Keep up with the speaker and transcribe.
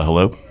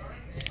Hello,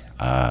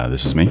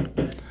 this is me.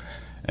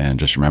 And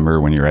just remember,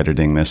 when you're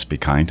editing this, be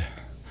kind.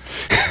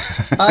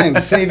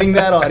 I'm saving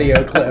that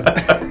audio clip.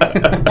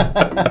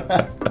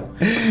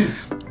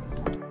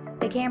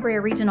 The Cambria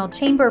Regional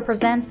Chamber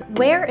presents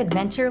Where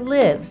Adventure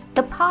Lives,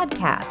 the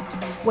podcast,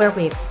 where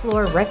we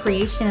explore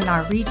recreation in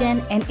our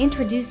region and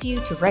introduce you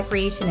to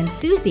recreation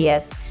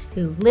enthusiasts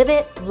who live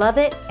it, love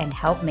it, and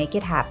help make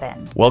it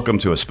happen. Welcome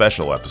to a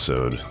special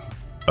episode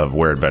of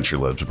Where Adventure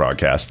Lives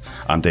broadcast.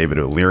 I'm David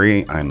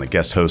O'Leary. I'm the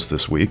guest host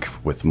this week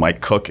with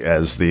Mike Cook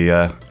as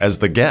the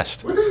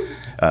guest.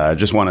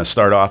 Just want to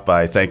start off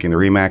by thanking the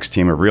RE/MAX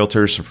team of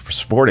realtors for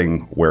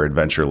supporting Where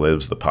Adventure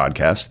Lives, the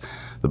podcast.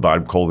 The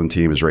Bob Colden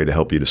team is ready to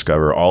help you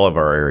discover all of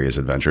our area's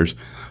adventures.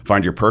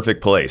 Find your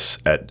perfect place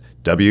at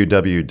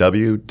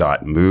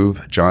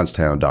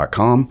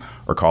www.movejohnstown.com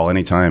or call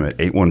anytime at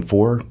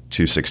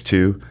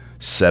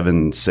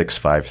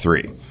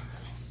 814-262-7653.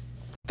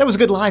 That was a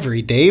good live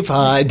read, Dave.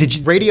 Did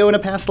you radio in a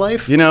past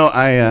life? You know,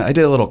 I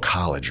did a little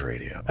college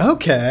radio.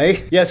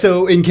 Okay. Yeah,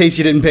 so in case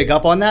you didn't pick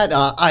up on that,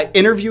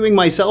 interviewing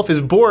myself is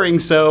boring,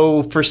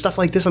 so for stuff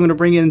like this, I'm going to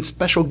bring in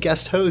special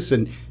guest hosts,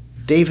 and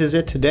Dave is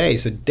it today.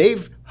 So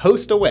Dave,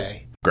 host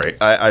away. Great.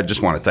 I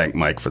just want to thank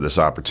Mike for this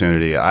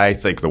opportunity. I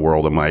think the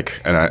world of Mike,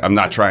 and I'm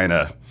not trying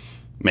to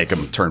make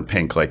him turn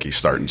pink like he's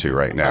starting to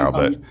right now.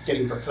 I'm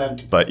getting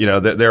verklempt. But, you know,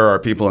 there are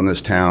people in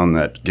this town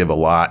that give a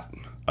lot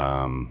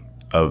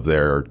of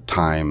their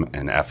time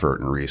and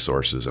effort and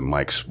resources, and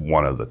Mike's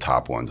one of the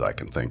top ones I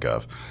can think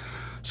of.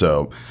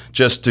 So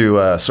just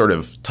to sort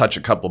of touch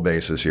a couple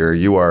bases here,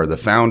 you are the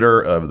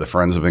founder of the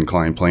Friends of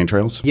Inclined Plane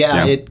Trails?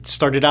 Yeah, it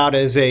started out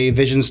as a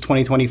Visions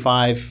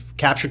 2025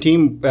 capture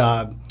team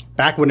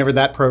back whenever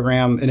that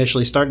program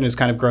initially started, and has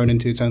kind of grown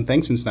into its own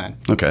thing since then.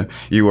 Okay.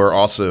 You are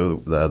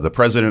also the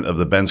president of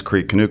the Benz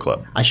Creek Canoe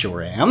Club. I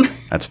sure am.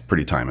 That's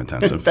pretty time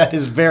intensive. That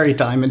is very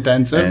time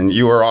intensive. And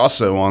you are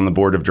also on the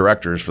board of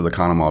directors for the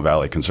Conemaugh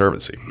Valley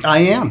Conservancy. I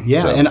am,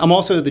 yeah. So- And I'm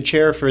also the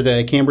chair for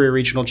the Cambria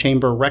Regional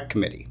Chamber Rec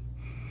Committee.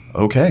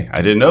 Okay.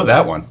 I didn't know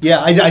that one.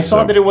 Yeah, I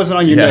saw that it wasn't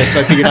on your Yeah. notes,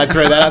 so I figured I'd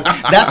throw that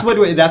out. That's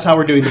how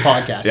we're doing the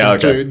podcast, Yeah, is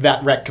okay. through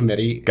that rec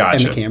committee Gotcha.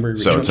 and the Cambria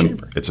Regional So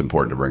Chamber. it's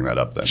important to bring that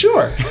up then.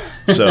 Sure.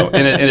 So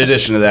in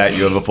addition to that,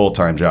 you have a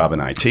full-time job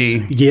in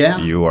IT. Yeah.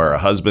 You are a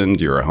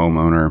husband. You're a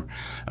homeowner.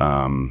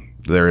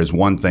 There is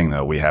one thing,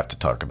 though, we have to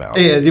talk about.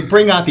 Yeah, you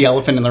bring out the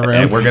elephant in the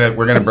room. And we're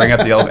gonna bring up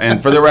the elephant.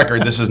 And for the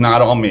record, this is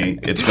not all me.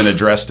 It's been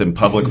addressed in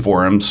public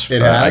forums.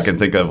 It has. I can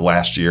think of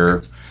last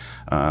year.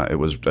 It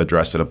was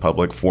addressed at a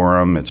public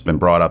forum. It's been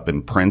brought up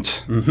in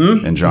print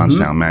in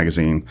Johnstown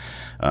Magazine.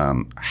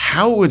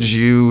 How would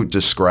you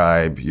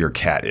describe your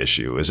cat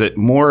issue? Is it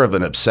more of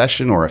an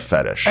obsession or a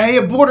fetish?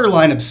 A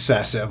borderline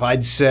obsessive,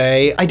 I'd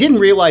say. I didn't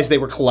realize they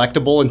were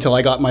collectible until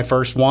I got my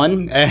first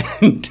one,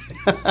 and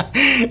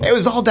it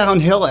was all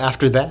downhill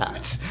after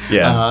that.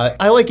 Yeah.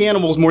 I like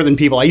animals more than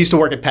people. I used to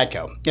work at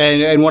Petco,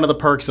 and one of the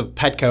perks of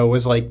Petco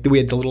was like we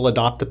had the little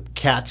adopt the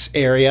cats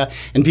area,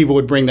 and people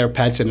would bring their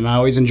pets in, and I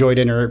always enjoyed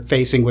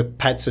interfacing with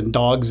pets and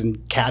dogs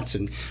and cats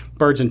and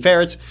birds and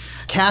ferrets.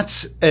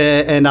 Cats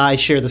and I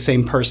share the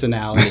same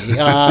personality. We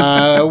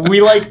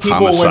like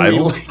people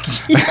Homicidal? when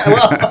we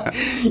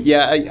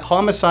like,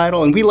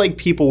 homicidal, and we like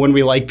people when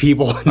we like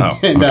people.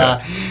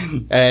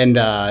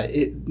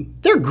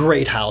 They're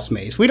great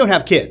housemates. We don't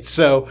have kids,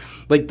 so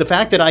like the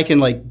fact that I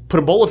can like put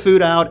a bowl of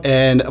food out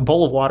and a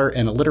bowl of water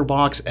and a litter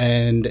box,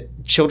 and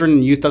children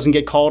and youth doesn't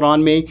get called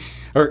on me,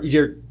 or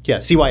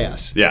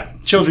CYS. Yeah.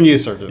 Children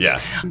Youth Service. Yeah.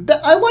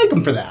 I like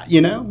them for that,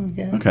 you know?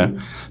 Yeah. Okay.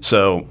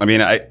 So, I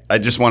mean, I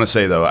just want to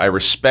say, though, I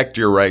respect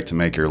your right to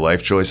make your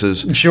life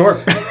choices.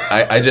 Sure.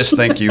 I just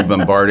think you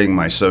bombarding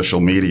my social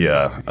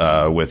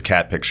media with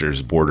cat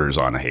pictures borders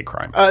on a hate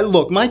crime.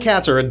 Look, my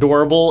cats are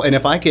adorable, and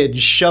if I could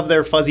shove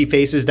their fuzzy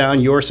faces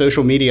down your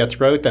social media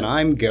throat, then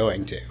I'm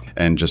going to.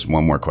 And just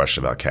one more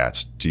question about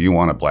cats. Do you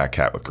want a black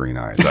cat with green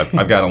eyes?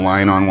 I've got a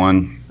line on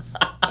one.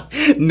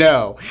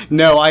 No,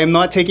 I am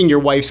not taking your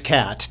wife's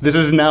cat. This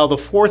is now the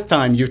fourth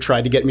time you've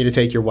tried to get me to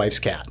take your wife's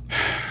cat.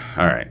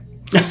 All right.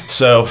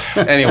 So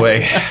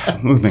anyway,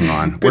 moving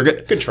on.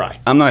 Good try.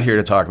 I'm not here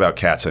to talk about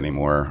cats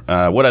anymore.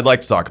 What I'd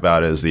like to talk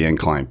about is the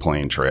inclined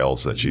plane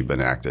trails that you've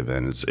been active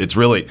in. It's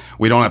really,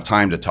 we don't have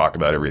time to talk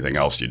about everything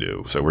else you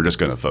do, so we're just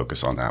going to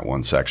focus on that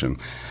one section.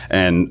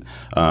 And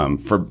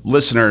for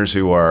listeners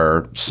who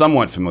are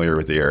somewhat familiar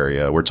with the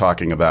area, we're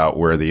talking about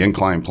where the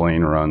inclined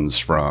plane runs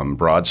from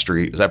Broad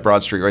Street. Is that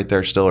Broad Street right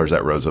there still, or is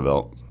that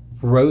Roosevelt?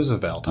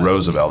 Roosevelt,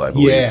 I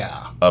believe.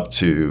 Yeah. Up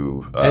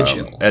to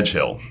Edge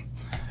Hill.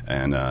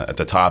 And at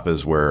the top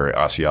is where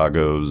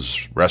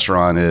Asiago's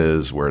restaurant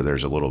is, where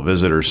there's a little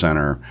visitor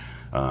center.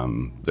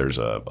 There's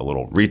a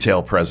little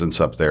retail presence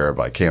up there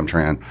by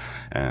Camtran.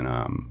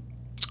 And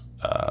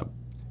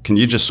can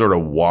you just sort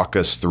of walk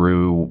us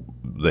through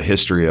the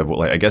history of,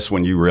 like, I guess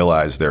when you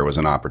realized there was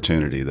an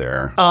opportunity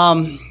there?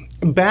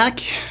 Back,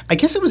 I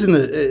guess it was in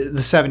the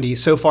 70s,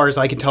 so far as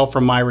I can tell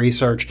from my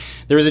research,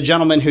 there was a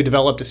gentleman who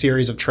developed a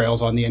series of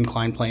trails on the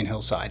inclined plane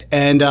hillside.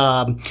 And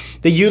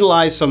they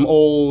utilized some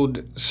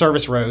old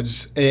service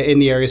roads in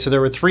the area. So there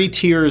were 3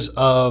 tiers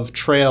of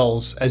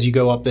trails as you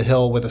go up the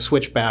hill with a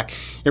switchback.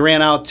 It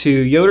ran out to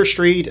Yoder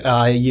Street.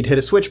 You'd hit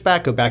a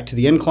switchback, go back to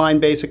the incline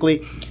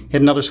basically,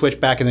 hit another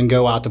switchback, and then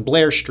go out to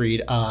Blair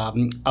Street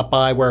up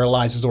by where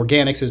Eliza's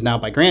Organics is now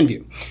by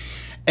Grandview.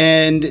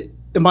 And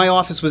my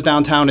office was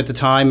downtown at the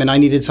time, and I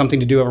needed something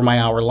to do over my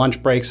hour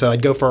lunch break, so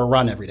I'd go for a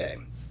run every day.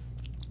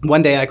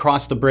 One day I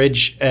crossed the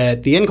bridge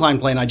at the incline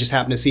plane. I just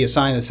happened to see a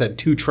sign that said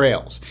 2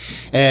 trails.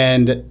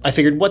 And I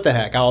figured, what the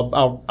heck,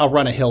 I'll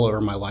run a hill over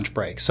my lunch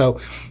break.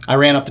 So I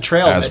ran up the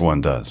trails. As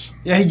one does.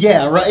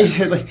 Yeah, right.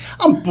 Like,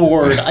 I'm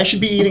bored. I should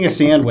be eating a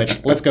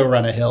sandwich. Let's go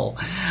run a hill.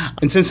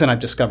 And since then,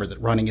 I've discovered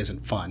that running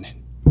isn't fun,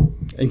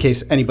 in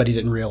case anybody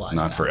didn't realize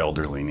that. Not for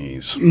elderly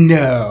knees.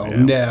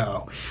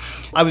 No.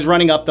 I was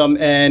running up them,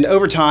 and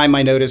over time,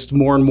 I noticed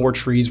more and more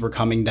trees were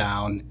coming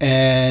down.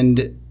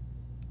 And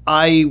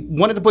I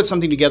wanted to put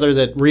something together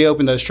that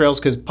reopened those trails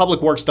because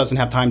Public Works doesn't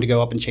have time to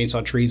go up and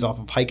chainsaw trees off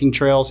of hiking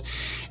trails.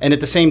 And at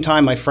the same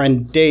time, my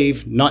friend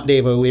Dave, not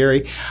Dave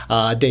O'Leary,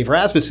 Dave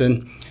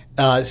Rasmussen,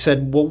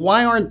 said, well,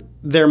 why aren't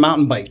there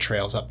mountain bike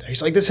trails up there?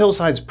 He's like, this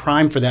hillside's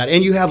prime for that.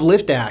 And you have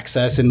lift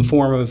access in the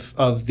form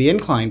of the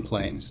incline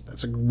planes.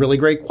 That's a really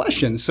great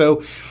question.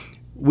 So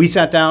we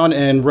sat down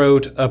and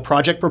wrote a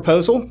project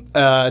proposal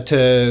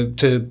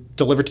to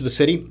deliver to the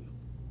city.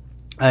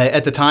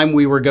 At the time,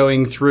 we were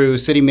going through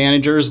city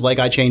managers like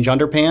I Change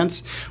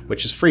Underpants,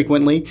 which is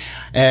frequently,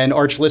 and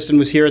Arch Liston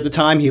was here at the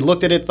time. He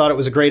looked at it, thought it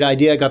was a great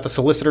idea, got the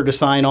solicitor to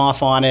sign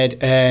off on it,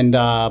 and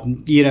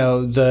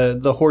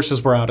the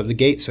horses were out of the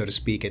gate, so to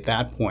speak, at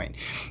that point.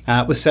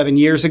 It was 7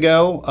 years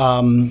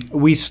ago.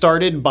 We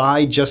started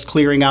by just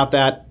clearing out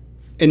that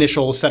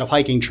initial set of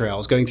hiking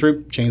trails, going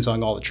through,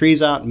 chainsawing all the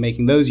trees out and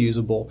making those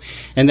usable.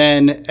 And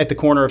then at the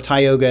corner of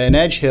Tioga and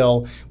Edge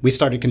Hill, we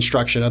started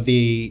construction of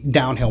the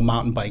downhill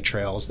mountain bike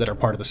trails that are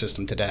part of the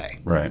system today.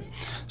 Right.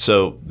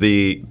 So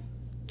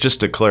just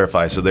to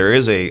clarify, so there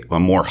is a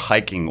more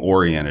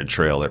hiking-oriented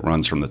trail that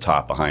runs from the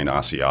top behind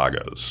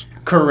Asiagos.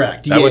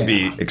 Correct. That would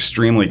be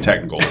extremely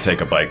technical to take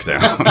a bike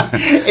down.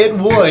 It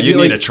would. You'd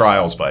need a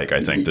trials bike,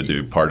 I think, to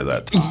do part of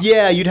that.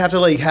 Yeah, you'd have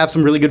to have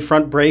some really good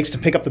front brakes to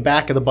pick up the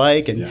back of the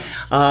bike. And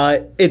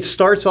it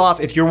starts off,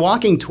 if you're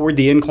walking toward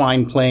the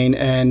incline plane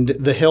and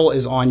the hill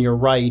is on your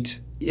right,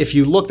 if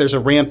you look, there's a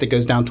ramp that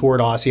goes down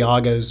toward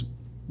Asiaga's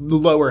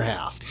lower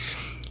half.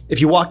 If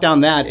you walk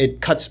down that,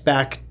 it cuts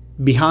back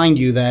behind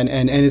you then,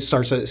 and it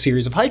starts a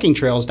series of hiking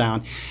trails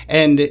down.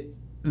 And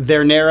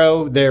they're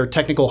narrow, they're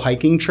technical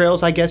hiking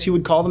trails, I guess you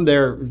would call them.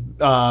 They're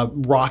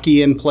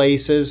rocky in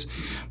places,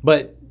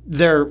 but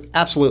they're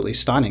absolutely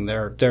stunning.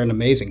 They're an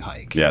amazing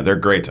hike. Yeah, they're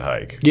great to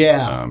hike.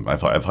 Yeah.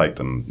 I've hiked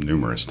them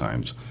numerous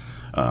times.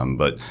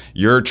 But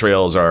your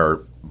trails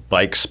are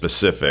bike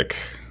specific.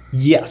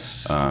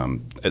 Yes.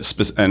 And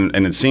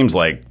it seems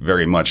like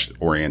very much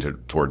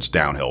oriented towards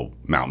downhill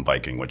mountain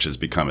biking, which has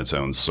become its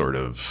own sort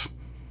of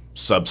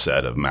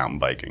subset of mountain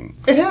biking.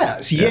 It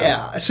has,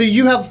 yeah. So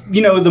you have,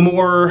 the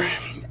more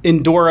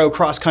enduro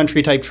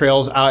cross-country type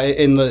trails out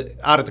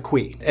at the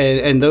Quay,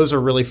 and those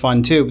are really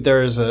fun too. But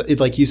there's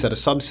like you said, a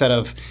subset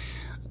of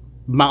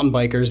mountain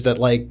bikers that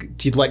like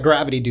to let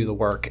gravity do the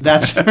work.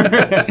 That's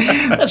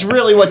that's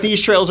really what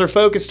these trails are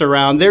focused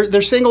around.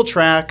 They're single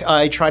track.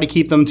 I try to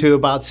keep them to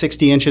about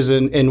 60 inches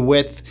in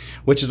width,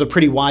 which is a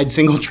pretty wide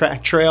single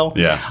track trail.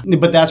 Yeah.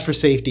 But that's for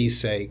safety's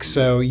sake.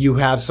 So you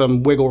have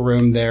some wiggle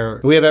room there.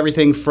 We have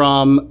everything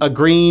from a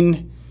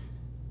green.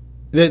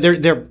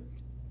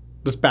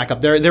 Let's back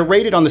up. They're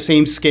rated on the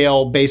same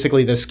scale,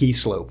 basically the ski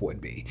slope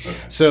would be. Okay.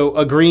 So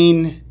a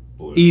green,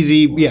 blue,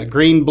 easy, black.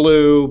 Green,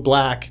 blue,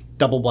 black,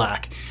 double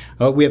black.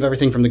 We have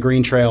everything from the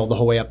green trail the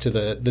whole way up to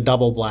the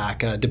double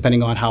black,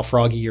 depending on how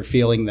froggy you're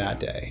feeling that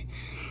day.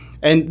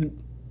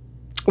 And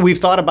we've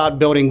thought about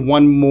building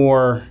one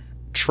more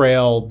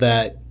trail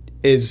that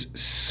is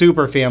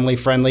super family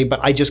friendly, but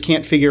I just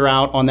can't figure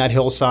out on that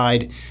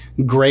hillside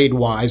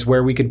grade-wise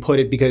where we could put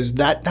it because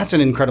that's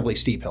an incredibly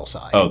steep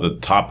hillside. Oh, the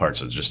top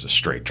part's just a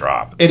straight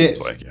drop. It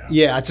is. Like,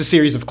 yeah, it's a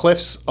series of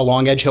cliffs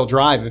along Edge Hill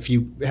Drive. If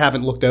you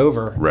haven't looked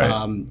over,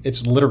 right.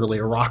 It's literally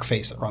a rock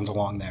face that runs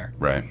along there.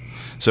 Right.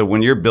 So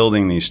when you're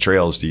building these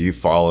trails, do you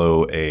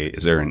follow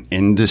is there an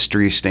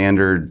industry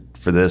standard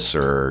for this,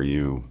 or are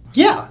you...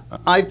 Yeah,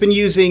 I've been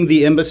using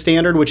the IMBA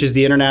standard, which is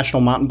the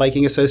International Mountain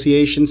Biking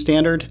Association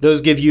standard.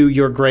 Those give you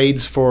your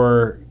grades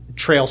for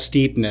trail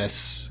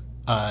steepness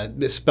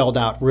spelled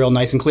out real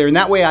nice and clear. And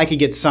that way I could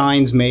get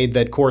signs made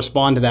that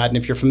correspond to that. And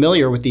if you're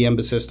familiar with the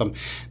IMBA system,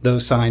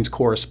 those signs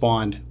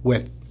correspond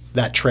with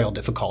that trail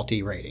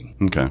difficulty rating.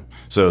 Okay.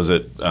 So is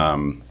it,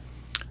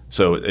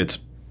 so it's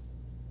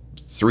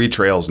 3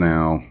 trails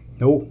now.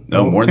 No,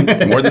 more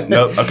than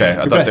no. Okay.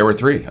 I thought there were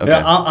 3. Okay.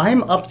 Yeah,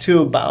 I'm up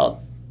to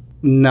about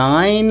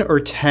 9 or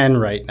 10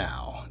 right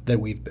now that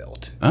we've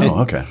built.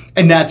 Oh, okay.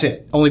 And that's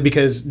it. Only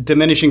because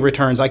diminishing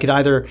returns, I could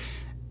either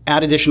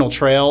add additional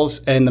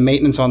trails and the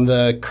maintenance on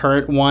the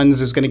current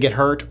ones is going to get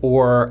hurt,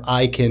 or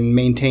I can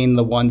maintain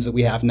the ones that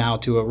we have now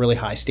to a really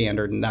high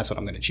standard, and that's what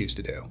I'm going to choose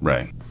to do.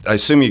 Right. I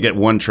assume you get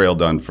one trail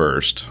done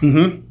first.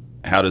 Mm-hmm.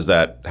 How's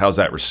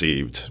that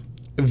received?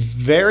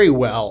 Very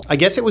well. I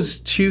guess it was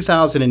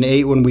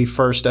 2008 when we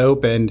first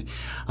opened.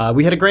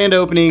 We had a grand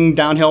opening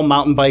downhill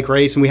mountain bike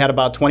race, and we had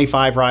about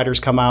 25 riders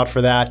come out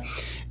for that.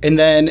 And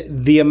then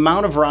the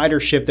amount of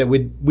ridership that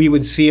we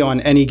would see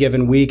on any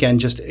given weekend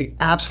just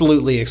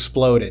absolutely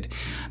exploded,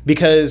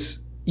 because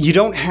you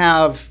don't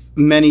have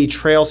many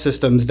trail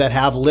systems that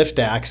have lift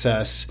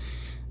access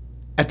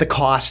at the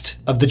cost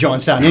of the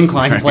Johnstown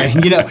Incline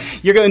Plane. You know,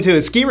 you're going to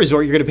a ski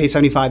resort, you're going to pay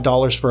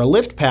 $75 for a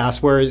lift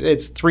pass, whereas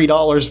it's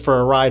 $3 for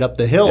a ride up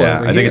the hill.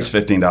 Yeah, I think it's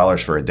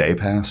 $15 for a day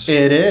pass.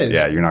 It is.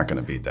 Yeah, you're not going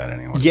to beat that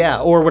anywhere.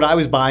 Yeah, or what I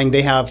was buying,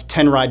 they have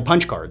 10 ride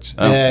punch cards.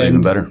 Oh,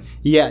 even better.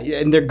 Yeah,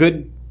 and they're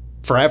good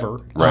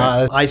forever.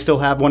 Right. I still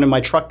have one in my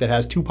truck that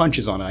has 2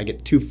 punches on it. I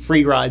get 2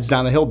 free rides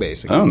down the hill,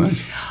 basically. Oh,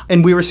 nice.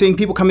 And we were seeing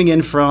people coming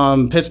in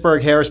from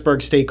Pittsburgh,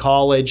 Harrisburg State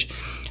College.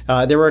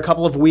 There were a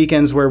couple of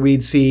weekends where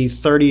we'd see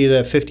 30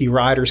 to 50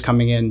 riders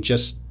coming in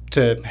just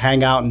to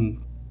hang out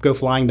and go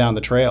flying down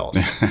the trails.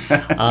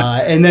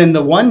 And then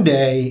the one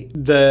day,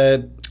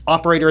 the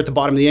operator at the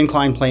bottom of the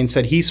incline plane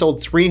said he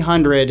sold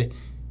 300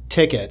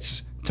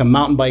 tickets to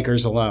mountain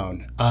bikers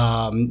alone.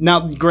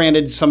 Now,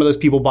 granted, some of those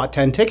people bought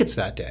 10 tickets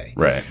that day.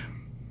 Right.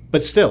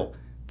 But still,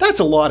 that's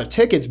a lot of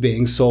tickets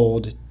being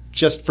sold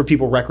just for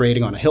people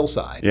recreating on a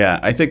hillside. Yeah,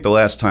 I think the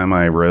last time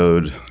I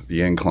rode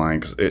the incline,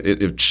 'cause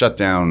it shut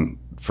down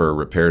for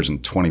repairs in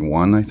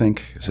 21, I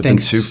think. Has it been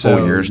 2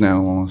 full years now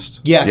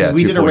almost? Yeah, because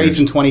we did a race years.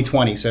 in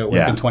 2020, so it would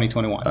have been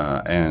 2021.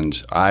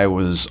 And I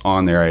was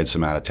on there. I had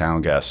some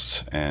out-of-town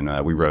guests,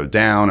 and we rode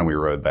down, and we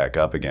rode back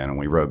up again. And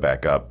we rode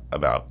back up,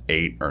 about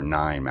 8 or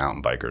 9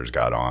 mountain bikers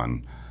got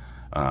on,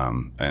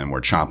 and were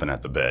chomping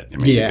at the bit. I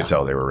mean, you could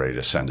tell they were ready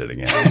to send it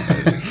again.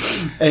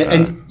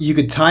 and you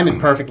could time it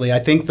perfectly. I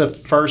think the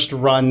first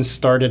run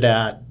started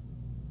at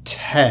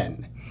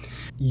 10.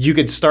 You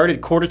could start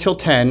at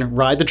 10:15,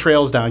 ride the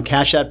trails down,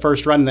 cash that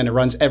first run, and then it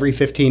runs every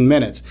 15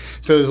 minutes.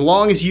 So as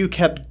long as you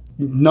kept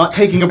not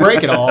taking a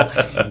break at all,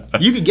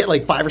 you could get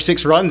like 5 or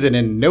 6 runs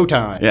in no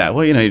time. Yeah,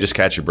 well, you just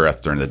catch your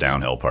breath during the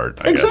downhill part,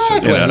 I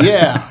exactly, guess.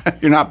 Yeah.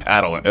 You're not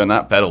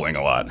pedaling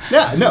a lot.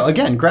 Yeah, no,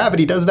 again,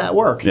 gravity does that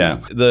work. Yeah.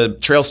 The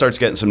trail starts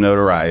getting some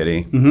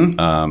notoriety.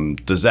 Mm-hmm.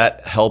 Does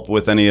that help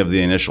with any of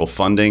the initial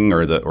funding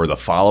or the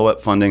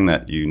follow-up funding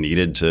that you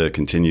needed to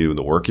continue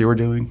the work you were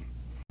doing?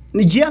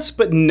 Yes,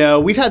 but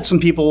no. We've had some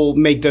people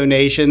make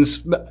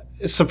donations.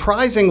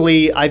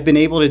 Surprisingly, I've been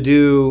able to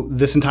do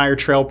this entire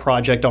trail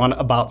project on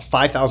about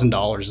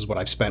 $5,000 is what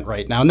I've spent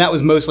right now. And that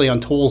was mostly on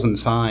tools and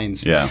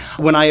signs. Yeah.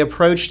 When I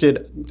approached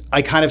it,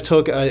 I kind of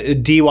took a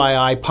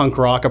DIY punk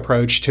rock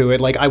approach to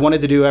it. Like, I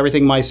wanted to do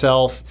everything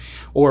myself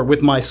or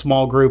with my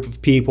small group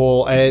of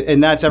people.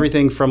 And that's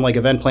everything from like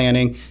event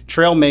planning,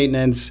 trail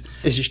maintenance,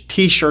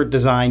 t-shirt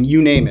design,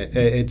 you name it.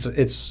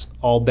 It's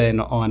all been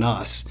on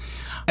us.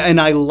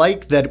 And I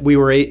like that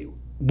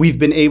we've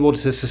been able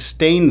to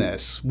sustain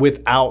this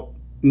without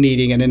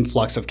needing an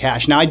influx of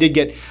cash. Now, I did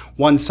get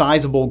one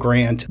sizable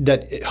grant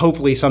that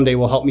hopefully someday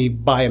will help me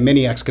buy a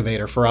mini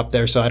excavator for up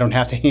there so I don't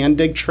have to hand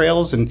dig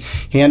trails and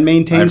hand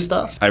maintain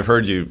stuff. I've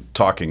heard you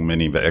talking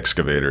mini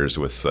excavators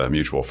with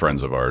mutual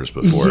friends of ours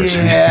before.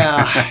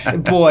 Yeah.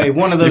 Boy,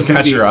 one of those You've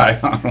got your eye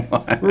on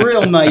one.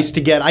 Real nice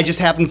to get. I just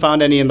haven't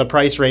found any in the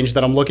price range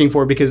that I'm looking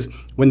for, because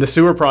when the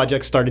sewer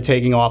project started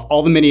taking off,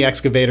 all the mini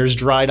excavators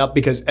dried up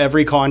because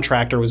every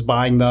contractor was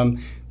buying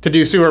them to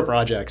do sewer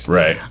projects.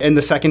 Right. And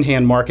the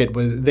secondhand market,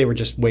 they were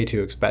just way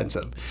too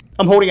expensive.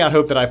 I'm holding out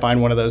hope that I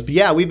find one of those. But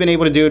yeah, we've been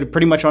able to do it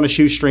pretty much on a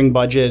shoestring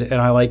budget,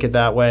 and I like it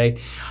that way.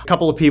 A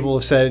couple of people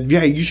have said,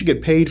 yeah, you should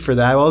get paid for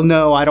that. Well,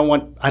 no, I don't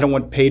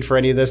want paid for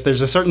any of this.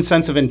 There's a certain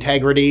sense of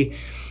integrity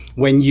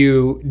when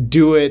you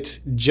do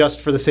it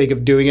just for the sake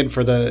of doing it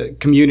for the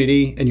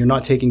community and you're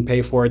not taking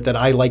pay for it, that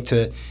I like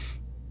to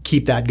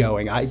keep that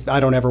going. I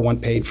don't ever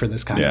want paid for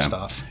this kind of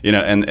stuff.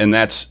 And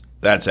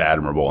that's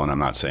admirable, and I'm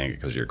not saying it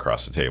because you're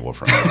across the table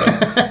from it.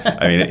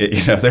 But, I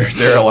mean,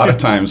 there are a lot of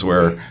times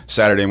where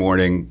Saturday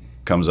morning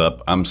comes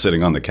up, I'm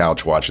sitting on the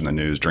couch watching the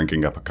news,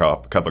 drinking up a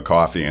cup of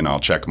coffee, and I'll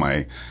check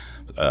my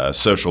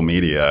social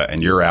media,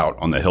 and you're out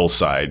on the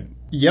hillside,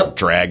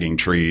 dragging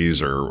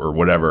trees or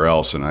whatever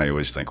else, and I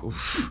always think,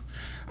 oof,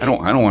 I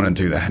don't want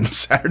to do that on a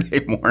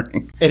Saturday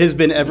morning. It has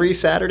been every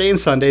Saturday and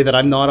Sunday that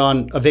I'm not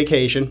on a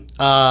vacation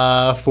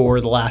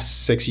for the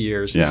last 6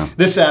 years. Yeah.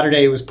 This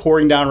Saturday, it was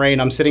pouring down rain.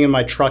 I'm sitting in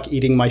my truck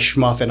eating my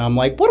schmuff, and I'm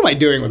like, what am I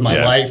doing with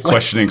my life?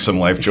 Questioning some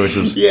life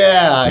choices.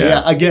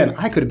 Yeah. Again,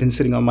 I could have been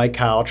sitting on my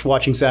couch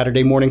watching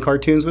Saturday morning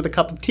cartoons with a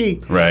cup of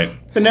tea. Right.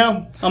 But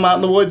no, I'm out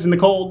in the woods in the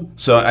cold.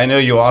 So I know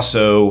you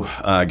also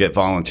get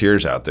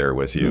volunteers out there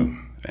with you.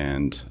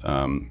 And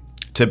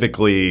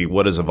typically,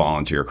 what does a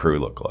volunteer crew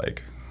look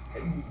like?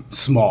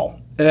 Small.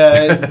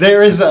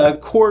 There is a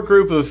core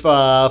group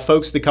of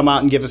folks that come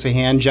out and give us a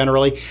hand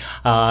generally.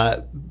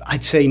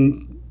 I'd say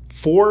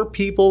 4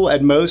 people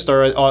at most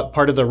are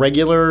part of the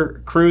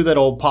regular crew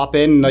that'll pop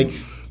in. Like,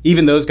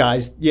 even those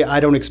guys, I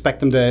don't expect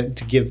them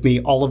to give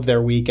me all of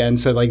their weekend.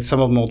 So like some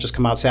of them will just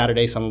come out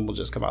Saturday, some of them will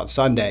just come out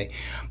Sunday.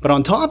 But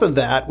on top of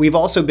that, we've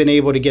also been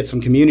able to get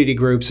some community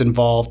groups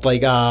involved.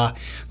 Like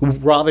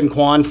Robin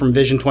Kwan from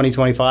Vision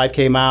 2025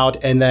 came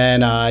out, and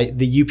then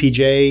the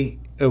UPJ,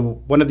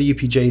 one of the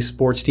UPJ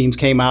sports teams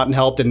came out and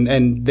helped,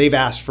 and they've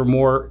asked for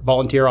more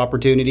volunteer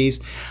opportunities.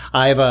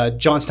 I have a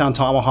Johnstown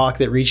Tomahawk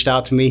that reached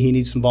out to me. He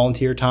needs some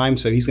volunteer time,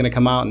 so he's going to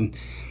come out and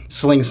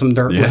sling some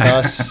dirt with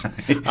us.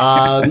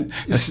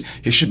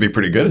 He should be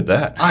pretty good at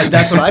that.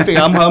 That's what I think.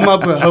 I'm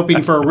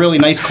hoping for a really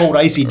nice, cold,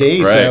 icy day.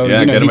 Right, So,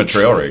 get him a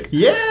trail rig.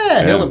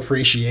 Yeah, he'll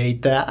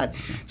appreciate that.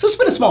 So it's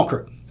been a small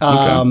crew.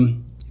 Okay.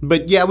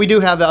 But yeah, we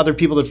do have the other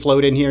people that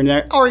float in here and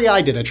there.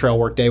 REI did a trail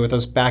work day with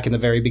us back in the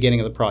very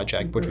beginning of the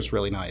project, which was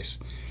really nice.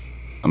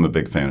 I'm a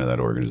big fan of that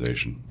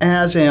organization.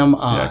 As am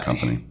I. Yeah,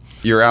 company.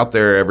 You're out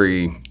there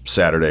every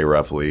Saturday,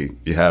 roughly.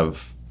 You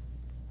have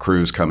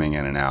crews coming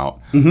in and out.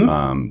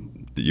 Mm-hmm.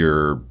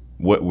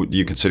 What would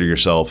you consider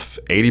yourself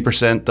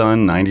 80%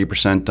 done,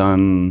 90%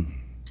 done?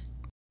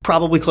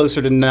 Probably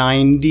closer to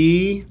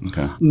 90.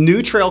 Okay.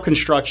 New trail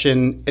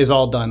construction is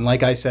all done.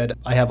 Like I said,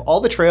 I have all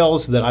the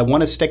trails that I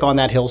want to stick on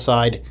that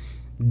hillside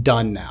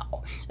done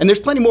now. And there's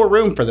plenty more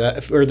room for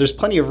that, or there's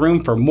plenty of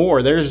room for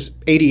more. There's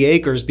 80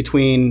 acres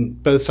between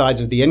both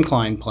sides of the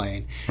incline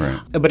plane.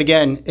 Right. But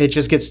again, it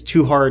just gets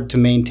too hard to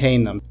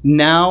maintain them.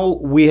 Now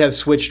we have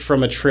switched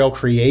from a trail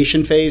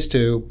creation phase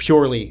to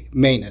purely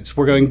maintenance.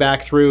 We're going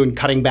back through and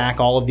cutting back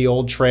all of the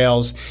old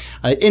trails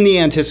in the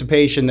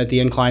anticipation that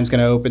the incline's going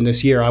to open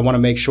this year. I want to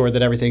make sure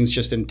that everything's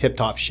just in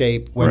tip-top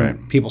shape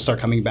when people start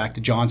coming back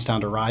to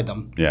Johnstown to ride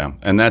them. Yeah,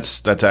 and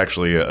that's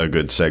actually a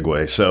good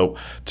segue. So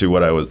to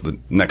the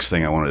next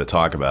thing I wanted to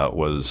talk about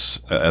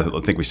was, I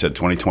think we said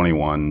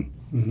 2021,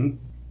 mm-hmm.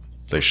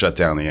 They shut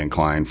down the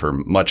incline for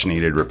much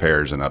needed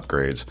repairs and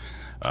upgrades.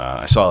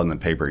 I saw in the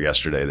paper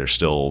yesterday they're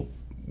still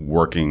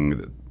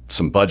working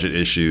some budget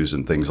issues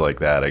and things like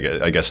that.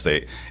 I guess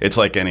it's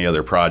like any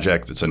other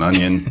project. It's an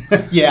onion.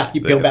 Yeah,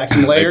 you peel back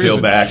some layers. They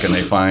peel back and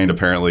they find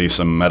apparently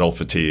some metal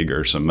fatigue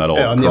or some metal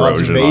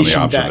corrosion on the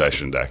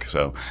observation deck.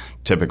 So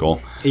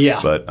typical.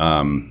 Yeah. But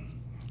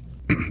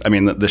I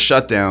mean, the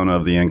shutdown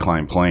of the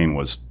incline plane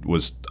was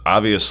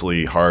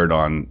obviously hard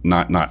on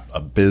not a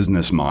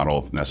business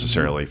model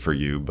necessarily for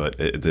you, but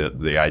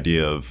the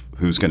idea of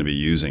who's going to be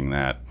using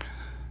that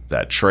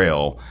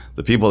trail.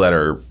 The people that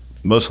are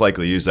most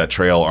likely use that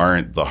trail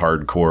aren't the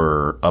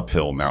hardcore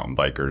uphill mountain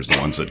bikers, the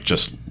ones that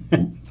just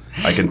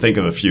I can think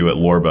of a few at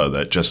Lorba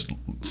that just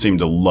seem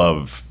to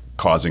love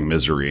causing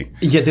misery.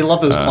 Yeah, they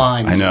love those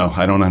climbs. I know.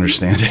 I don't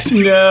understand it.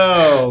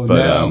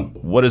 No.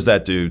 What does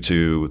that do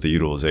to the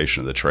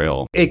utilization of the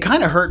trail? It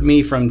kind of hurt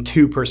me from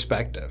two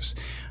perspectives.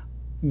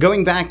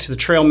 Going back to the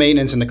trail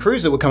maintenance and the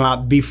crews that would come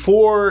out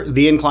before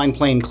the incline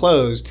plane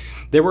closed,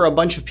 there were a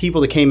bunch of people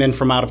that came in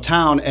from out of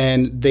town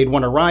and they'd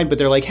want to ride, but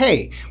they're like,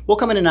 hey, we'll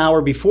come in an hour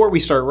before we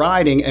start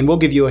riding and we'll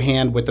give you a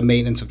hand with the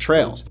maintenance of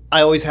trails.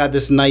 I always had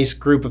this nice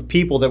group of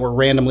people that were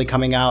randomly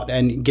coming out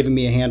and giving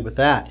me a hand with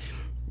that.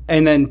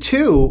 And then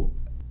two,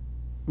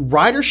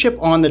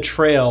 ridership on the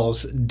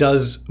trails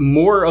does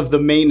more of the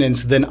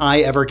maintenance than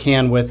I ever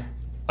can with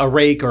a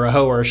rake or a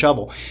hoe or a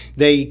shovel.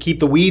 They keep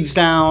the weeds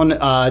down,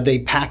 they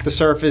pack the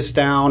surface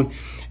down,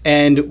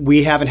 and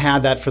we haven't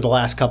had that for the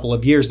last couple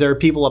of years. There are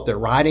people up there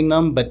riding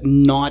them, but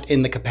not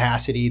in the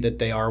capacity that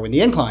they are when the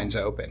incline's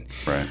open.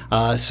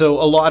 Right.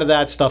 So a lot of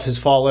that stuff has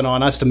fallen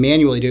on us to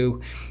manually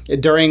do.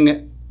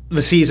 During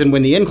the season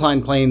when the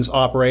incline plane's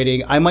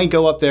operating, I might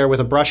go up there with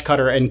a brush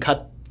cutter and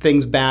cut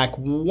things back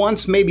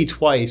once, maybe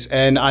twice,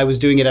 and I was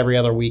doing it every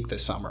other week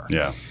this summer.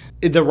 Yeah.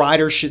 The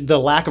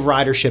lack of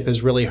ridership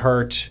has really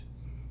hurt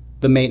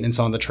the maintenance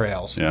on the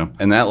trails. Yeah,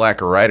 and that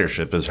lack of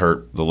ridership has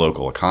hurt the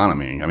local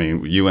economy. I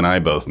mean, you and I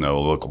both know a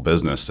local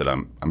business that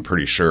I'm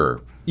pretty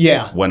sure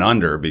went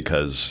under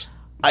because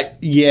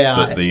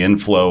the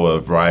inflow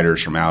of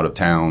riders from out of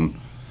town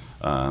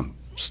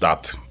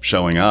stopped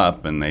showing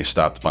up and they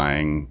stopped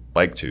buying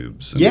bike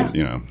tubes. And,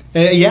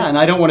 and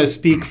I don't want to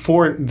speak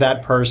for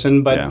that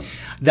person, but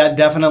that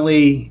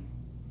definitely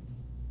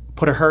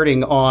put a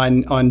hurting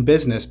on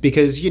business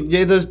because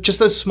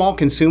those small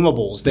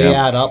consumables, they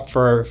add up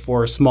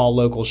for a small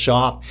local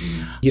shop.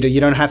 You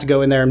don't have to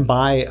go in there and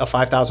buy a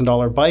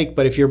 $5,000 bike,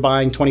 but if you're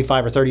buying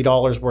 $25 or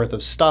 $30 worth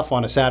of stuff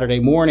on a Saturday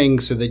morning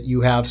so that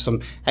you have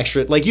some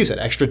extra, like you said,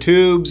 extra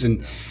tubes,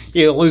 and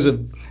you'll lose a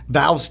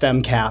valve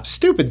stem cap,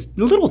 stupid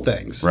little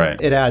things. Right.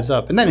 It adds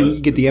up. And then you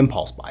get the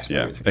impulse buys.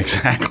 Yeah,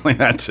 exactly,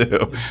 that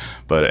too.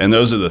 And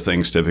those are the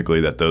things typically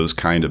that those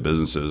kind of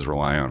businesses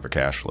rely on for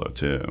cash flow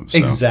too. So,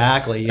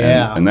 exactly,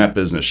 yeah. And that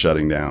business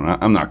shutting down,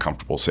 I'm not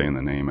comfortable saying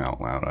the name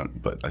out loud,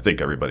 but I think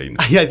everybody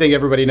knows. Yeah, I think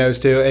everybody knows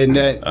too.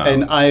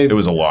 It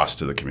was a loss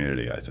to the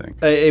community, I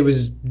think. It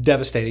was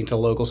devastating to the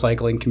local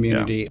cycling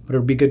community. But it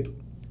would be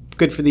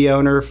good for the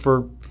owner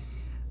for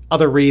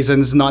other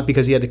reasons, not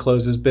because he had to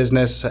close his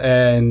business.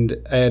 And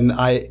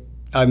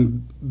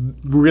I'm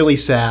really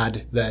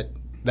sad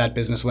that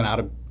business went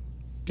out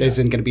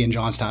isn't going to be in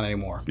Johnstown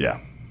anymore. Yeah,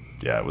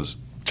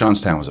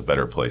 Johnstown was a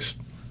better place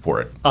for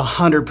it.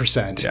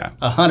 100%. Yeah.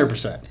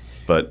 100%.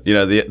 But,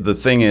 the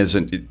thing is,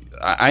 and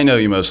I know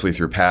you mostly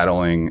through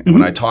paddling. And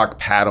when I talk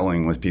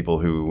paddling with people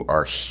who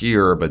are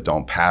here but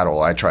don't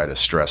paddle, I try to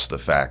stress the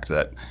fact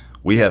that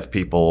we have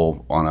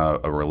people on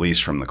a release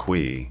from the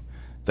Quay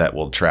that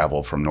will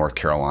travel from North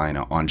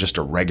Carolina on just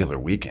a regular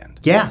weekend.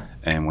 Yeah.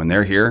 And when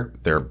they're here,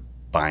 they're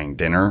buying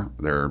dinner,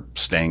 they're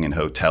staying in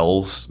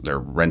hotels, they're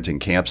renting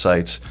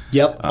campsites.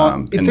 Yep.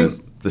 And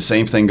the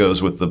same thing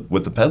goes with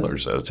the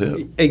peddlers, though,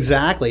 too.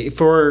 Exactly.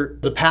 For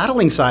the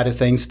paddling side of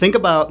things, think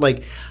about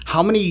like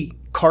how many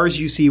cars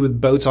you see with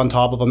boats on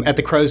top of them at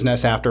the Crow's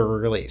Nest after a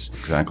release.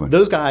 Exactly.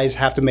 Those guys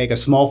have to make a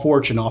small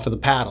fortune off of the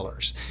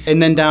paddlers.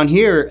 And then down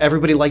here,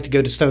 everybody liked to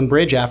go to Stone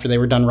Bridge after they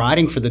were done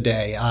riding for the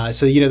day.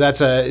 So,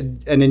 that's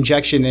an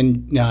injection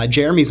in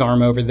Jeremy's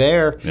arm over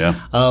there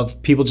of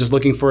people just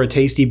looking for a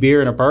tasty beer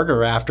and a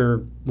burger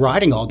after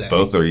riding all day.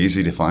 Both are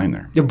easy to find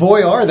there. Yeah,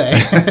 boy, are they.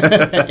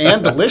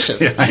 And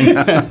delicious.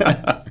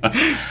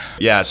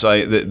 Yeah,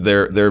 so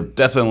there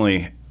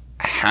definitely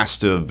has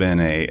to have been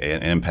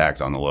an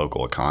impact on the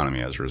local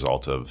economy as a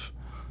result of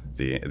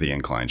the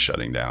incline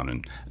shutting down,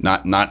 and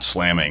not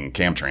slamming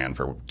Camtran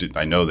for.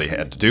 I know they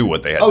had to do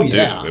what they had to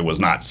do. It was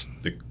not.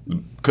 It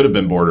could have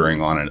been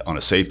bordering on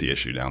a safety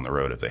issue down the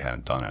road if they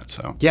hadn't done it.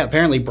 So yeah,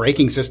 apparently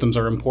braking systems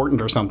are important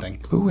or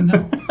something. Who would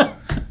know?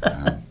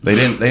 They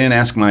didn't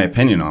ask my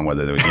opinion on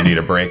whether you need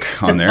a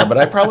brake on there, but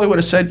I probably would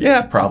have said,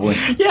 yeah, probably.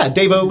 Yeah,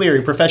 Dave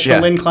O'Leary,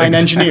 professional incline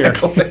engineer.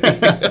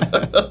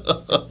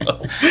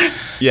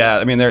 Yeah,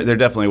 I mean, there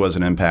definitely was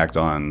an impact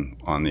on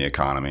the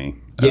economy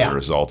as a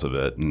result of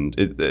it,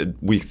 and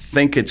we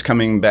think it's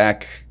coming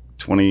back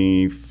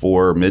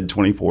mid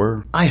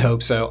 24. I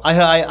hope so.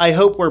 I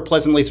hope we're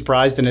pleasantly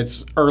surprised and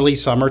it's early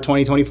summer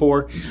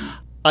 2024.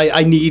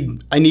 I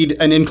need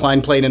an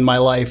incline plane in my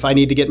life. I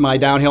need to get my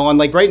downhill on.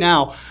 Like right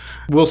now,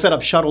 we'll set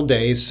up shuttle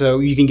days so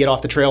you can get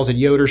off the trails at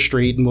Yoder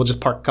Street, and we'll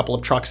just park a couple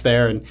of trucks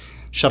there and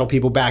shuttle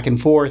people back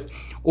and forth.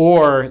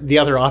 Or the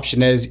other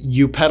option is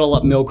you pedal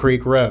up Mill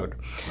Creek Road.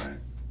 Right.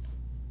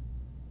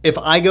 If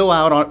I go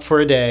out for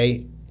a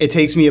day, it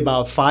takes me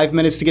about 5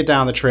 minutes to get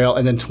down the trail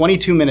and then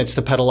 22 minutes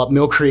to pedal up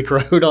Mill Creek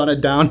Road on a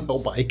downhill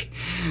bike.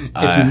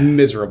 It's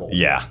miserable.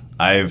 Yeah.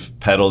 I've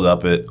pedaled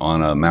up it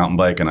on a mountain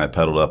bike and I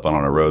pedaled up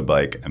on a road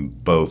bike,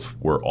 and both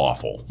were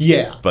awful.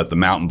 Yeah. But the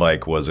mountain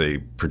bike was a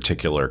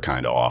particular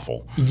kind of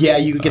awful. Yeah,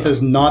 you could get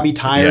those knobby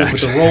tires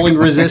with the rolling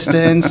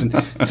resistance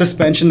and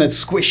suspension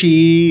that's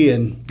squishy,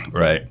 and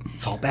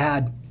it's all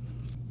bad.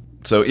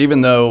 So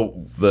even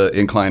though the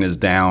incline is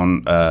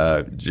down,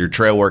 your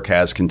trail work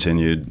has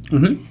continued.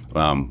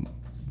 Mm-hmm.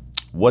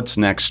 What's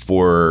next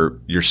for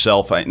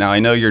yourself? Now, I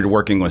know you're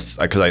working with,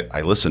 because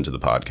I listened to the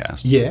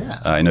podcast. Yeah.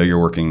 I know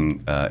you're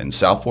working in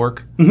South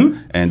Fork.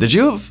 Mm-hmm. And did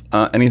you have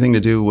anything to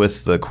do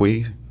with the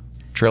Quay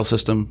trail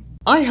system?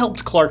 I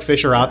helped Clark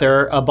Fisher out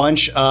there a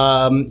bunch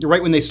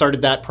right when they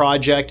started that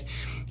project,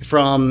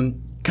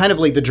 from kind of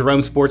like the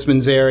Jerome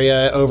Sportsman's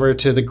area over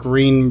to the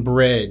Green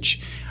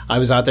Bridge. I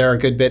was out there a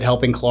good bit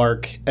helping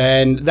Clark,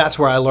 and that's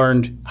where I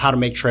learned how to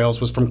make trails,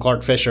 was from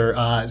Clark Fisher.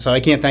 So I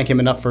can't thank him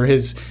enough for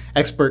his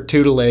expert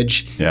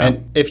tutelage. Yeah.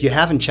 And if you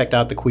haven't checked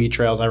out the Quay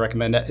trails, I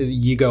recommend that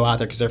you go out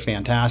there because they're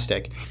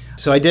fantastic.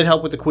 So I did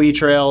help with the Quay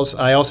trails.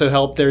 I also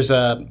helped. There's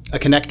a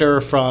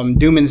connector from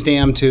Dooman's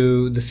Dam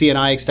to the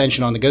CNI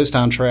extension on the Ghost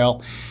Town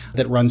Trail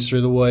that runs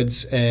through the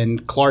woods,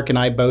 and Clark and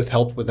I both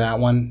helped with that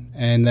one.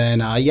 And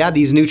then,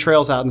 these new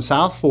trails out in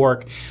South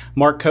Fork,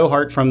 Mark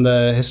Cohart from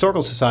the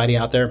Historical Society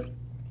out there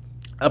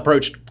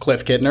approached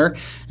Cliff Kittner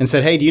and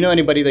said, hey, do you know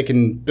anybody that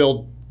can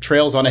build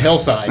trails on a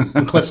hillside?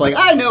 And Cliff's like,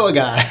 I know a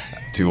guy.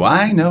 Do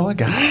I know a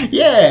guy?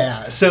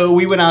 Yeah. So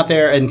we went out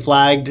there and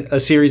flagged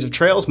a series of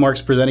trails.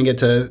 Mark's presenting it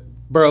to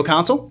Borough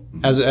Council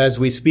as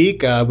we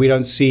speak. We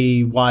don't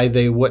see why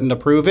they wouldn't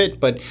approve it,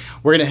 but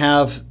we're going to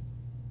have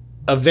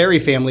a very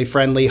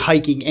family-friendly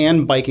hiking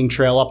and biking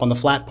trail up on the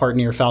flat part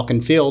near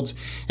Falcon Fields.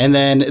 And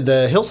then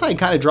the hillside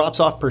kind of drops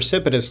off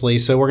precipitously,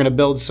 so we're going to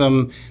build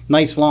some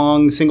nice,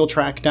 long,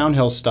 single-track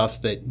downhill stuff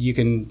that you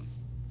can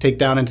take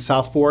down into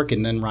South Fork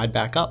and then ride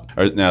back up.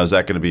 Now, is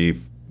that going to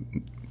be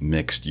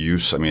mixed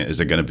use? I mean,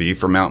 is it going to be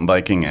for mountain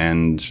biking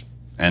and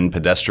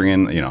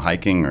pedestrian,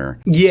 hiking, or?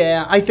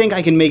 Yeah, I think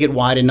I can make it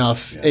wide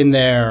enough in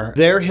there.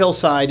 Their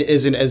hillside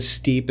isn't as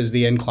steep as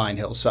the incline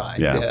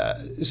hillside.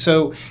 Yeah.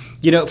 So,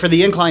 for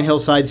the incline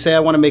hillside, say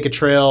I want to make a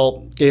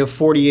trail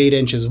 48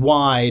 inches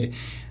wide,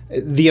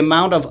 the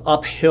amount of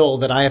uphill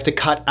that I have to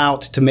cut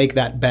out to make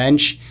that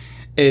bench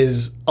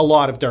is a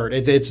lot of dirt.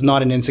 It's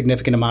not an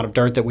insignificant amount of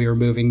dirt that we were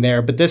moving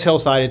there. But this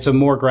hillside, it's a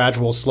more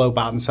gradual slope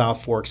out in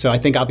South Fork. So I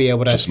think I'll be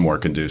able to... Just more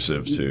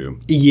conducive to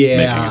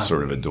making it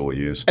sort of a dual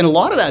use. And a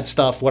lot of that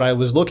stuff, what I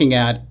was looking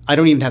at, I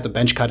don't even have to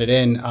bench cut it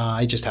in.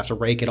 I just have to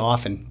rake it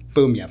off and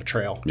boom, you have a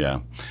trail. Yeah.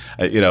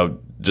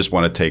 Just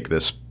want to take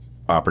this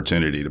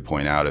opportunity to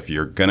point out, if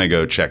you're going to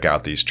go check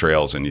out these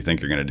trails and you think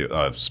you're going to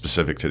do,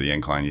 specific to the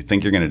incline, you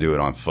think you're going to do it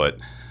on foot,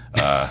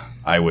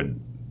 I would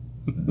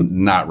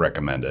not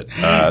recommend it.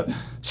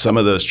 Some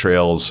of those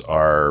trails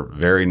are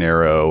very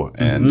narrow,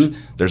 and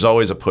there's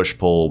always a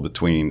push-pull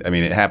between. I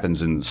mean, it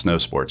happens in snow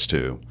sports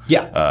too.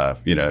 Yeah.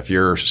 If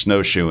you're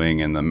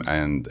snowshoeing and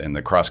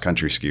the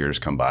cross-country skiers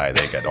come by,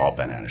 they get all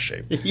bent out of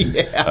shape.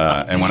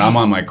 Yeah. And when I'm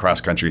on my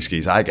cross-country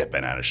skis, I get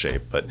bent out of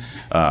shape. But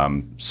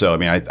so, I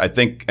mean, I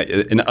think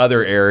in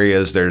other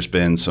areas there's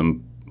been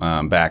some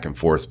back and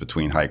forth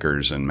between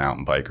hikers and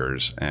mountain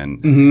bikers,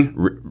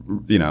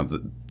 and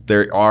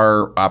there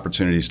are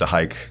opportunities to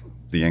hike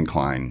the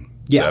incline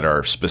that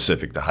are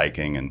specific to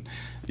hiking, and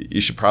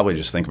you should probably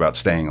just think about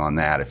staying on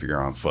that if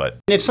you're on foot.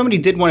 And if somebody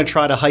did want to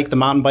try to hike the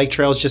mountain bike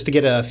trails just to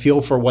get a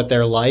feel for what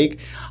they're like,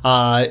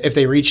 if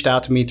they reached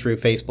out to me through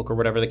Facebook or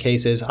whatever the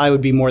case is, I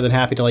would be more than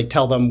happy to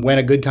tell them when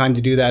a good time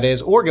to do that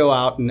is, or go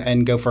out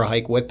and go for a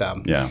hike with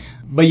them. Yeah.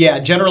 But yeah,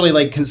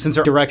 generally, since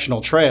they're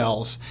directional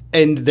trails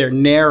and they're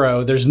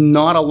narrow, there's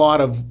not a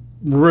lot of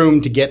room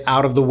to get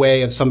out of the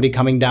way of somebody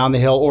coming down the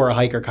hill or a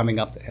hiker coming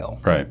up the hill.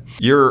 Right.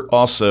 You're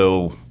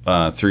also,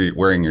 through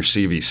wearing your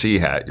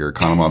CVC hat, your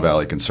Conemaugh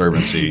Valley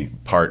Conservancy,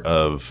 part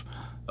of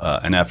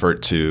an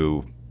effort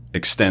to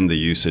extend the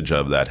usage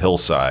of that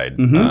hillside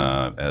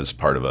as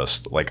part of a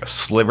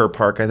sliver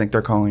park, I think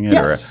they're calling it.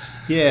 Yes.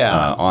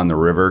 On the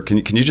river. Can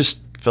you just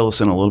fill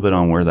us in a little bit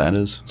on where that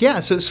is? Yeah,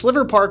 so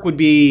Sliver Park would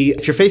be,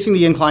 if you're facing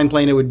the incline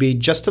plane, it would be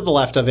just to the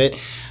left of it.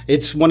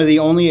 It's one of the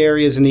only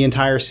areas in the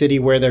entire city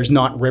where there's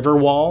not river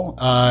wall,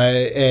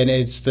 and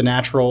it's the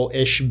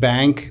natural-ish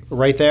bank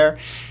right there.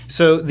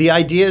 So the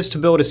idea is to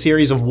build a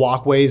series of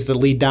walkways that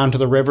lead down to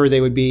the river. They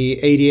would be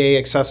ADA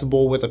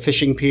accessible with a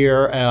fishing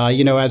pier,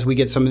 as we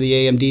get some of the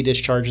AMD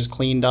discharges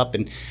cleaned up,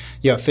 and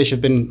fish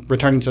have been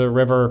returning to the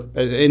river,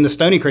 in the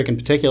Stony Creek in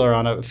particular,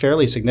 on a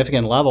fairly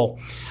significant level.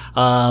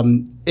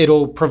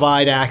 It'll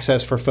provide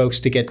access for folks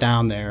to get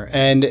down there.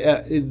 And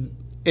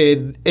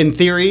in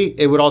theory,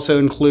 it would also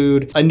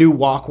include a new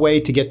walkway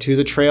to get to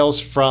the trails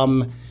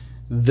from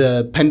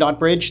the PennDOT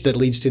bridge that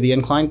leads to the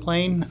incline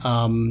plane.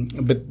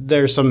 But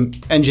there's some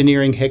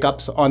engineering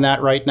hiccups on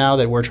that right now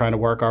that we're trying to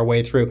work our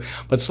way through.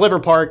 But Sliver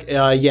Park,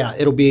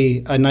 it'll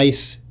be a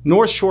nice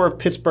North Shore of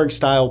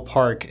Pittsburgh-style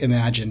park,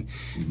 imagine,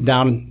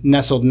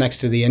 nestled next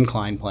to the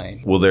incline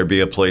plane. Will there be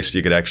a place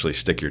you could actually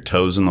stick your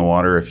toes in the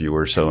water if you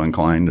were so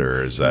inclined,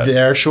 or is that...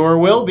 There sure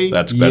will be.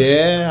 That's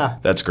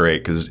great,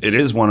 because it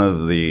is one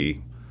of the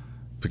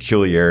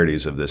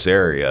peculiarities of this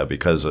area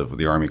because of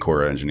the Army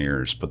Corps of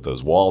Engineers put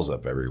those walls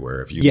up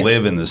everywhere. If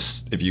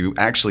you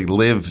actually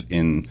live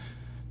in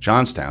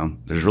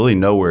Johnstown, there's really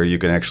nowhere you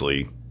can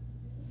actually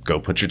go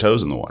put your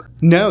toes in the water.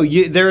 No,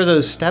 there are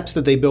those steps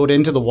that they build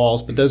into the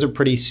walls, but those are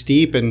pretty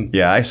steep. And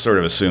yeah, I sort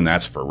of assume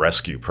that's for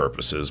rescue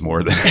purposes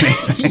more than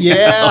anything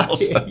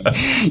else.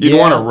 You'd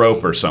want a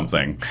rope or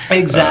something.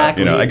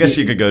 Exactly. I guess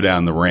you could go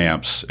down the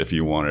ramps if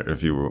you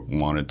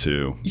wanted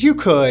to. You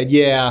could,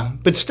 yeah,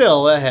 but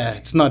still,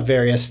 it's not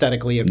very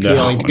aesthetically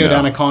appealing to go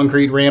down a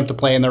concrete ramp to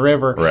play in the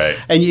river. Right.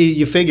 And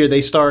you figure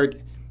they start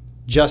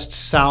just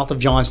south of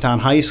Johnstown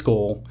High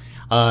School.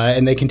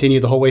 And they continue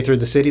the whole way through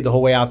the city, the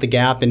whole way out the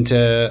gap into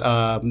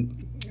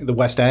the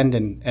West End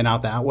and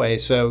out that way.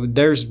 So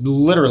there's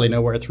literally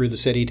nowhere through the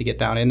city to get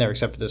down in there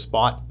except for this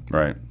spot.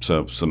 Right.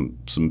 So some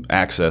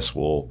access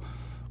will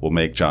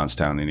make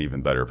Johnstown an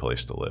even better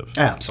place to live.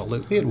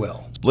 Absolutely, it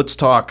will. Let's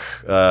talk,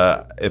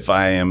 if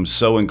I am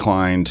so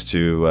inclined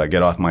to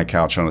get off my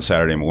couch on a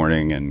Saturday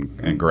morning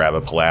and grab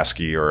a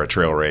Pulaski or a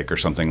trail rake or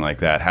something like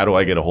that. How do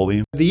I get a hold of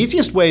you? The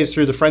easiest way is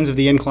through the Friends of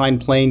the Incline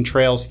Plane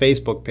Trails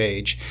Facebook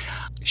page.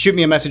 Shoot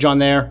me a message on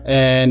there,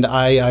 and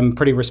I'm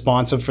pretty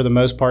responsive for the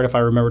most part if I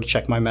remember to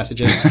check my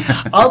messages.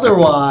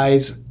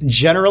 Otherwise,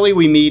 generally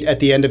we meet at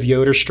the end of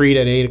Yoder Street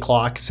at 8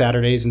 o'clock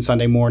Saturdays and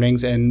Sunday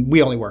mornings, and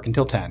we only work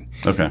until 10.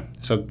 Okay.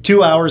 So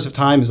 2 hours of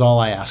time is all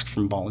I ask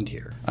from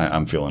volunteer.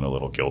 I'm feeling a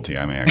little guilty.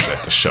 I may actually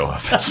have to show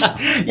up.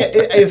 Yeah,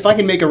 if I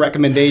can make a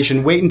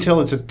recommendation, wait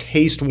until it's a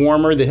taste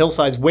warmer. The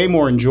hillside's way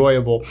more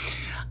enjoyable.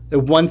 The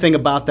one thing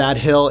about that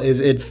hill is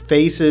it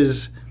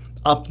faces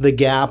up the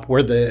gap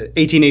where the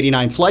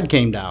 1889 flood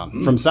came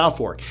down from South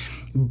Fork.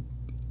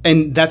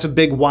 And that's a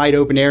big wide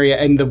open area,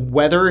 and the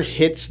weather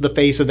hits the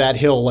face of that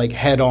hill like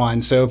head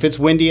on. So if it's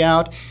windy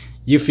out,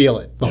 you feel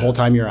it the whole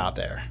time you're out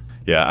there.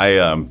 Yeah,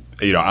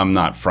 I'm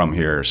not from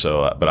here,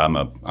 so but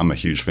I'm a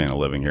huge fan of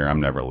living here.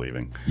 I'm never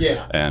leaving.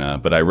 Yeah.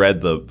 And but I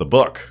read the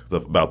book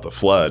about the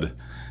flood,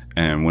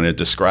 and when it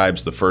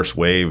describes the first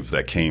wave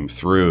that came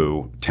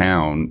through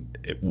town,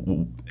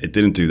 it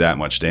didn't do that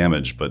much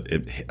damage, but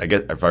I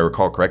guess if I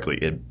recall correctly,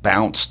 it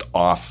bounced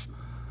off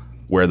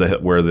where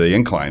the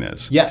incline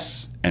is.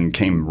 Yes. And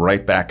came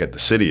right back at the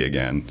city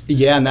again.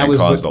 Yeah, and that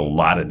caused a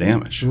lot of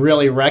damage.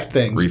 Really wrecked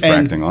things.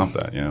 Refracting off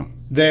that,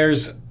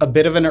 There's a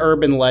bit of an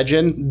urban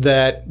legend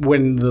that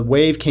when the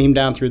wave came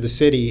down through the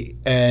city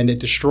and it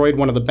destroyed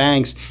one of the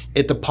banks,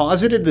 it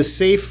deposited the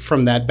safe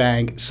from that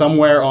bank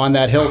somewhere on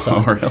that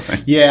hillside. Oh,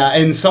 really? Yeah,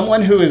 and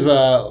someone who is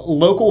a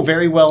local,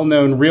 very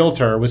well-known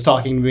realtor was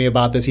talking to me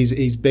about this.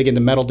 He's big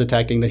into metal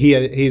detecting, that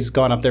he's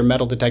gone up there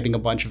metal detecting a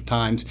bunch of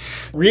times.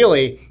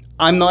 Really,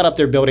 I'm not up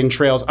there building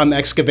trails. I'm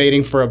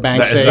excavating for a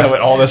bank safe. Is that what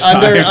all this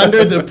time?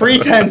 Under the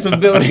pretense of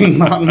building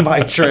mountain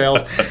bike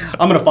trails.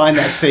 I'm going to find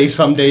that safe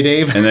someday,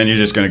 Dave. And then you're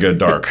just going to go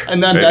dark.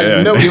 And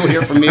then nobody will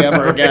hear from me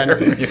ever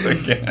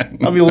again.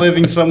 I'll be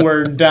living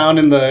somewhere down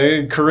in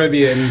the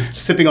Caribbean,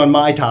 sipping on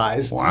Mai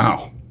Tais.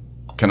 Wow.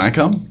 Can I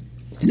come?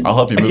 I'll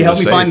help you move Can you help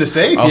the me safe. find the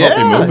safe? I'll help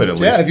you move it at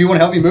least. Yeah, if you want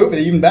to help me move it,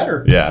 even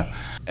better. Yeah.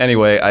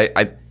 Anyway,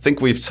 I think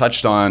we've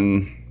touched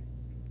on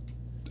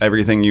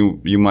everything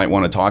you might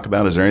want to talk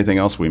about. Is there anything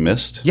else we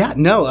missed? Yeah,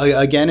 no.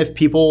 Again, if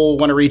people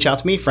want to reach out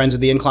to me, Friends of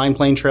the Incline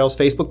Plane Trails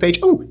Facebook page.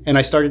 Oh, and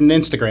I started an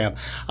Instagram.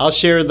 I'll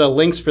share the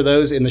links for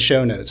those in the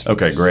show notes.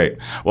 Okay, great.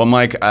 Well,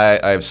 Mike,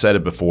 I've said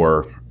it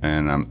before,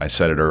 and I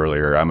said it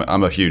earlier.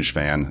 I'm a huge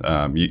fan.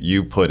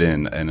 You put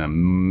in an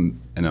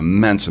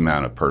immense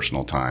amount of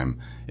personal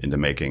time into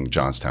making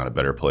Johnstown a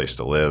better place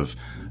to live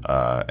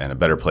and a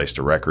better place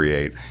to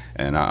recreate.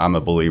 And I'm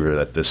a believer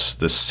that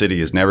this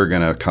city is never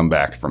going to come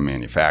back from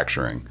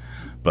manufacturing,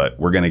 but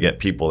we're going to get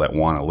people that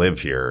want to live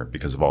here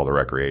because of all the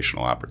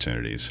recreational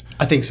opportunities.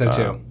 I think so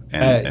too.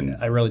 And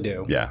I really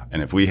do. Yeah,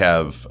 and if we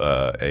have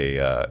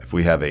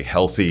a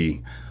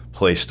healthy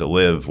place to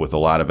live with a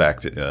lot of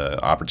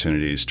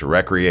opportunities to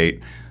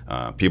recreate,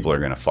 people are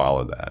going to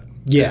follow that.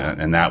 Yeah.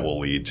 And that will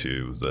lead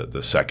to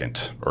the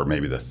second or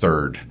maybe the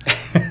third,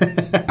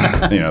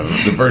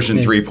 the version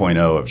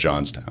 3.0 of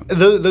Johnstown.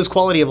 Those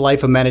quality of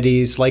life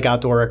amenities like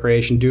outdoor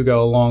recreation do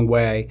go a long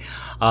way,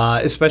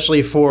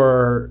 especially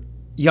for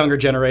younger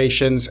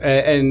generations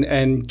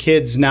and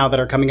kids now that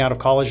are coming out of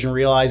college and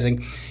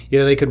realizing,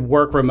 they could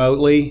work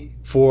remotely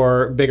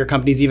for bigger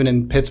companies, even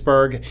in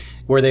Pittsburgh,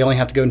 where they only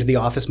have to go into the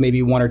office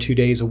maybe 1 or 2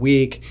 days a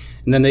week,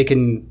 and then they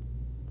can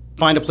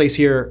find a place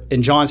here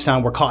in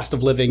Johnstown where cost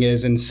of living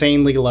is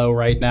insanely low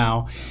right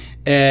now,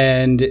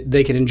 and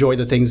they can enjoy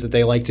the things that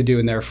they like to do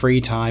in their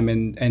free time,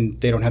 and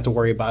they don't have to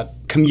worry about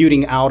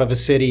commuting out of a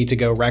city to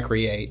go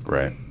recreate.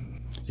 Right.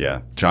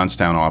 Yeah.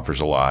 Johnstown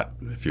offers a lot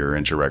if you're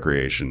into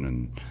recreation,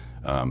 and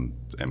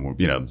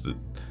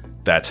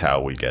that's how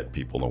we get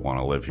people to want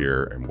to live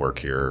here and work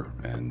here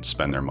and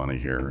spend their money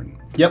here. And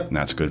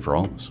that's good for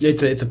all of us.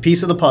 It's a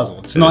piece of the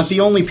puzzle. It's not the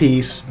only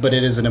piece, but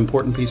it is an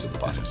important piece of the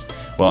puzzle.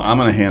 Well, I'm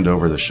going to hand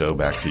over the show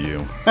back to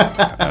you.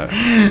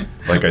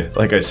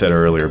 Like I said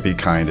earlier, be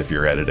kind if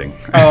you're editing.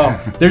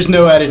 Oh, there's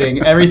no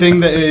editing.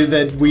 Everything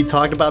that we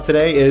talked about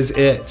today is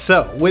it.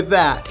 So with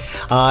that,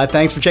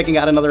 thanks for checking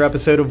out another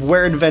episode of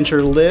Where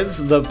Adventure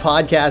Lives, the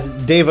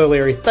podcast. Dave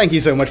O'Leary, thank you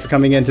so much for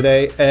coming in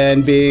today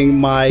and being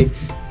my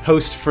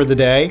host for the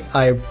day.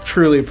 I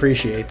truly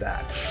appreciate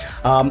that.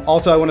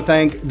 Also, I want to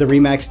thank the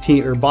RE/MAX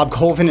team, or Bob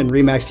Colvin and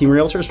RE/MAX Team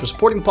Realtors, for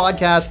supporting the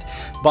podcast.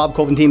 The Bob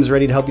Colvin team is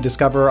ready to help you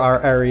discover our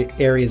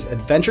area's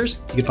adventures.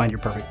 You can find your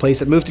perfect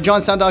place at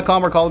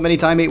movetojohnstown.com or call them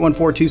anytime,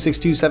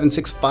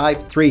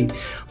 814-262-7653.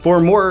 For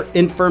more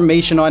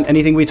information on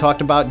anything we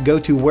talked about, go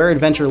to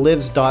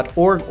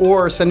whereadventurelives.org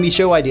or send me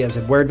show ideas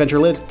at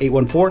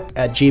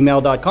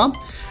whereadventurelives814@gmail.com.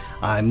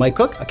 I'm Mike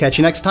Cook. I'll catch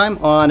you next time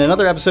on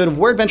another episode of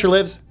Where Adventure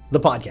Lives, the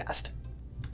podcast.